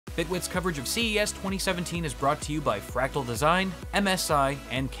Bitwit's coverage of CES 2017 is brought to you by Fractal Design, MSI,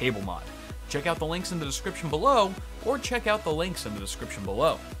 and CableMod. Check out the links in the description below, or check out the links in the description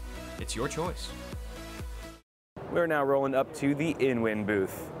below. It's your choice. We're now rolling up to the InWin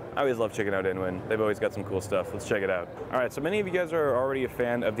booth. I always love checking out InWin. They've always got some cool stuff. Let's check it out. All right, so many of you guys are already a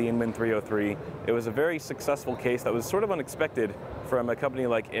fan of the InWin 303. It was a very successful case that was sort of unexpected from a company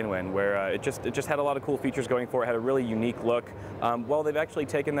like InWin, where it just had a lot of cool features going for it, had a really unique look. Well, they've actually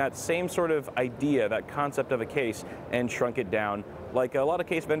taken that same sort of idea, that concept of a case, and shrunk it down like a lot of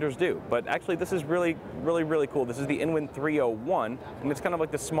case vendors do. But actually, this is really cool. This is the InWin 301, and it's kind of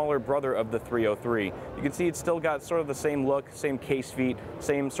like the smaller brother of the 303. You can see it's still got sort of the same look, same case feet,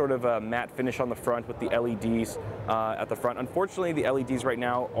 same sort of matte finish on the front with the LEDs at the front. Unfortunately, the LEDs right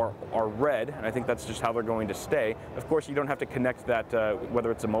now are red, and I think that's just how they're going to stay. Of course, you don't have to connect that,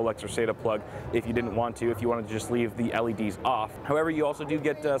 whether it's a Molex or SATA plug, if you didn't want to, if you wanted to just leave the LEDs off. However, you also do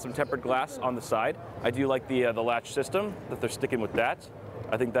get some tempered glass on the side. I do like the latch system that they're sticking with that.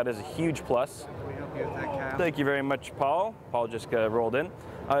 I think that is a huge plus. Thank you very much, Paul. Paul just rolled in.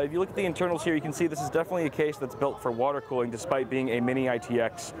 If you look at the internals here, you can see this is definitely a case that's built for water cooling despite being a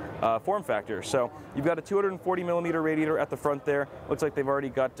Mini-ITX form factor. So you've got a 240mm radiator at the front there. Looks like they've already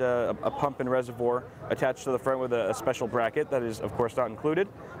got a pump and reservoir attached to the front with a special bracket that is, of course, not included.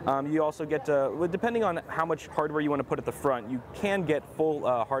 You also get, depending on how much hardware you want to put at the front, you can get full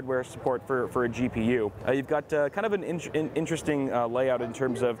hardware support for a GPU. You've got kind of an interesting layout in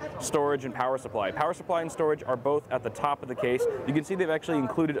terms of storage and power supply. Power supply and storage are both at the top of the case. You can see they've actually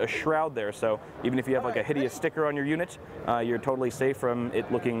included a shroud there, so even if you have like a hideous sticker on your unit, you're totally safe from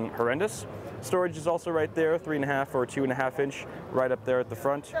it looking horrendous. Storage is also right there, 3.5 or 2.5 inch, right up there at the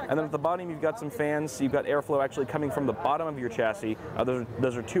front. And then at the bottom, you've got some fans. You've got airflow actually coming from the bottom of your chassis.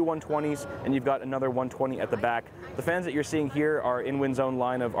 Those are two 120s, and you've got another 120 at the back. The fans that you're seeing here are InWin's own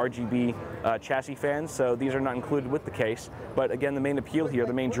line of RGB chassis fans, so these are not included with the case. But again, the main appeal here,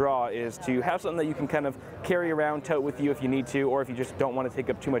 the main draw, is to have something that you can kind of carry around, tote with you if you need to, or if you just don't want to take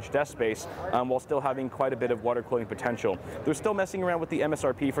up too much desk space, while still having quite a bit of water cooling potential. They're still messing around with the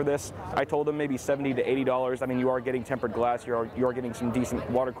MSRP for this. I told them maybe $70 to $80. I mean, you are getting tempered glass, you are getting some decent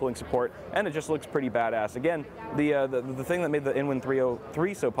water cooling support, and it just looks pretty badass. Again, the thing that made the InWin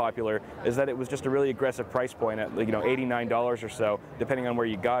 303 so popular is that it was just a really aggressive price point at, you know, $89 or so, depending on where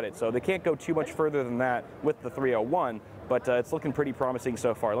you got it. So they can't go too much further than that with the 301. But it's looking pretty promising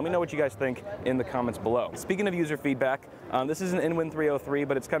so far. Let me know what you guys think in the comments below. Speaking of user feedback, this is an InWin 303,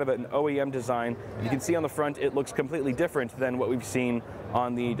 but it's kind of an OEM design. You can see on the front it looks completely different than what we've seen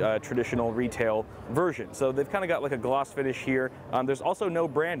on the traditional retail version. So they've kind of got like a gloss finish here. There's also no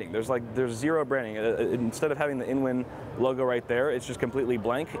branding. There's zero branding. Instead of having the InWin logo right there, it's just completely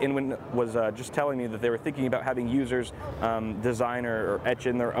blank. InWin was just telling me that they were thinking about having users design or etch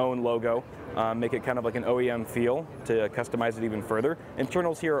in their own logo, make it kind of like an OEM feel to customize it even further.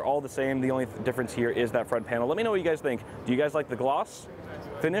 Internals here are all the same. The only difference here is that front panel. Let me know what you guys think. Do you guys like the gloss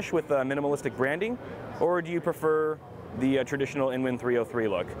finish with minimalistic branding, or do you prefer the traditional InWin 303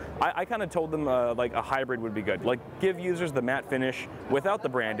 look? I kind of told them like a hybrid would be good. Like, give users the matte finish without the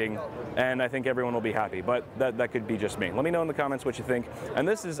branding, and I think everyone will be happy. But that could be just me. Let me know in the comments what you think. And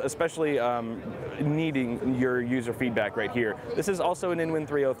this is especially needing your user feedback right here. This is also an InWin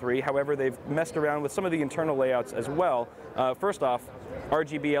 303. However, they've messed around with some of the internal layouts as well. First off,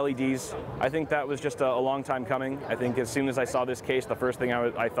 RGB LEDs. I think that was just a long time coming. I think as soon as I saw this case, the first thing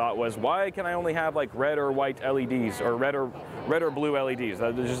I thought was, why can I only have like red or white LEDs, or red or blue LEDs?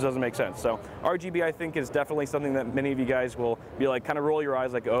 That just doesn't make sense. So RGB, I think, is definitely something that many of you guys will be like, kind of roll your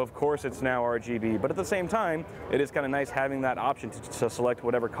eyes like, oh, of course it's now RGB. But at the same time, it is kind of nice having that option to select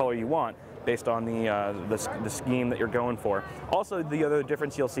whatever color you want based on the scheme that you're going for. Also, the other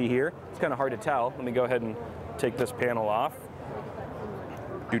difference you'll see here, it's kind of hard to tell. Let me go ahead and take this panel off.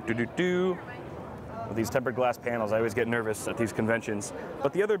 With these tempered glass panels, I always get nervous at these conventions.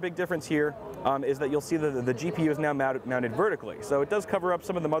 But the other big difference here is that you'll see that the GPU is now mounted vertically. So it does cover up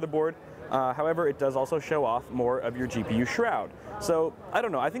some of the motherboard. However, it does also show off more of your GPU shroud. So I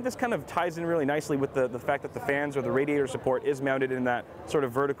don't know, I think this kind of ties in really nicely with the fact that the fans or the radiator support is mounted in that sort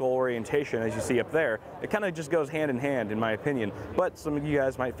of vertical orientation as you see up there. It kind of just goes hand in hand, in my opinion, but some of you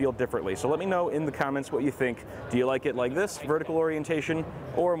guys might feel differently. So let me know in the comments what you think. Do you like it like this, vertical orientation,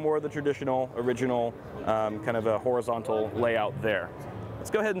 or more the traditional, original, kind of a horizontal layout there? let's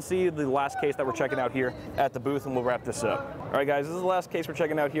go ahead and see the last case that we're checking out here at the booth, and we'll wrap this up. All right, guys, this is the last case we're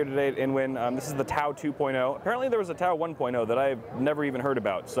checking out here today at Inwin. This is the Tau 2.0. Apparently there was a Tau 1.0 that I've never even heard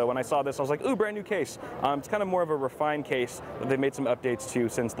about. So when I saw this, I was like, ooh, brand new case. It's kind of more of a refined case that they've made some updates to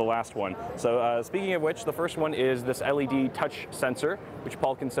since the last one. So speaking of which, the first one is this LED touch sensor, which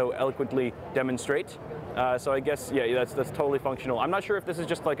Paul can so eloquently demonstrate. So I guess, yeah, that's totally functional. I'm not sure if this is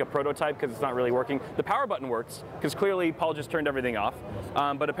just like a prototype because it's not really working. The power button works because clearly Paul just turned everything off.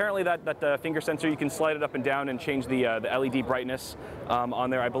 But apparently that finger sensor, you can slide it up and down and change the LED brightness on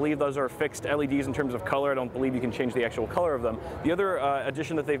there. I believe those are fixed LEDs in terms of color. I don't believe you can change the actual color of them. The other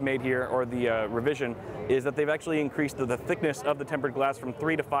addition that they've made here, or the revision, is that they've actually increased the thickness of the tempered glass from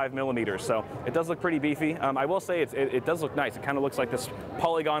 3 to 5 millimeters. So it does look pretty beefy. I will say it does look nice. It kind of looks like this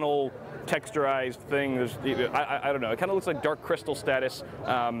polygonal texturized thing. I don't know. It kind of looks like dark crystal status,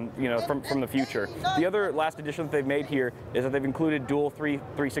 you know, from the future. The other last addition that they've made here is that they've included dual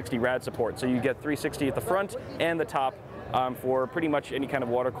 360 rad support. So you get 360 at the front and the top. For pretty much any kind of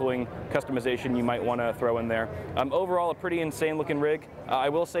water cooling customization you might want to throw in there. Overall, a pretty insane looking rig. I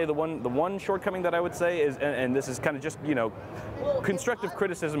will say the one shortcoming that I would say is, and this is kind of just, you know, constructive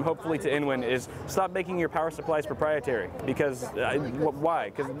criticism hopefully to Inwin, is stop making your power supplies proprietary. Because why?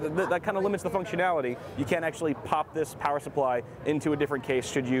 Because that kind of limits the functionality. You can't actually pop this power supply into a different case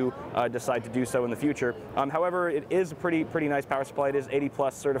should you decide to do so in the future. However, it is a pretty nice power supply. It is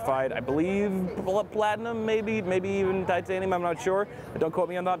 80+ certified, I believe, platinum, maybe even titanium, I'm not sure. Don't quote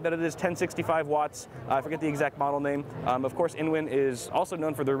me on that, but it is 1065 watts. I forget the exact model name. Of course, Inwin is also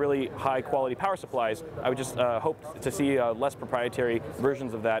known for their really high quality power supplies. I would just hope to see less proprietary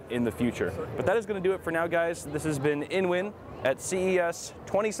versions of that in the future. But that is going to do it for now, guys. This has been Inwin at CES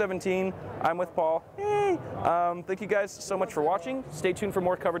 2017. I'm with Paul. Hey! Thank you guys so much for watching. Stay tuned for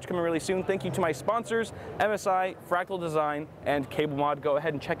more coverage coming really soon. Thank you to my sponsors, MSI, Fractal Design, and Cable Mod. Go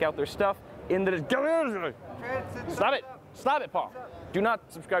ahead and check out their stuff in the... Stop it! Stop it, Paul. Do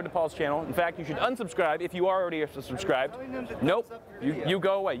not subscribe to Paul's channel. In fact, you should unsubscribe if you are already subscribed. Nope. You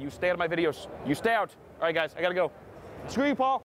go away. You stay out of my videos. You stay out. All right, guys, I gotta go. Screw you, Paul.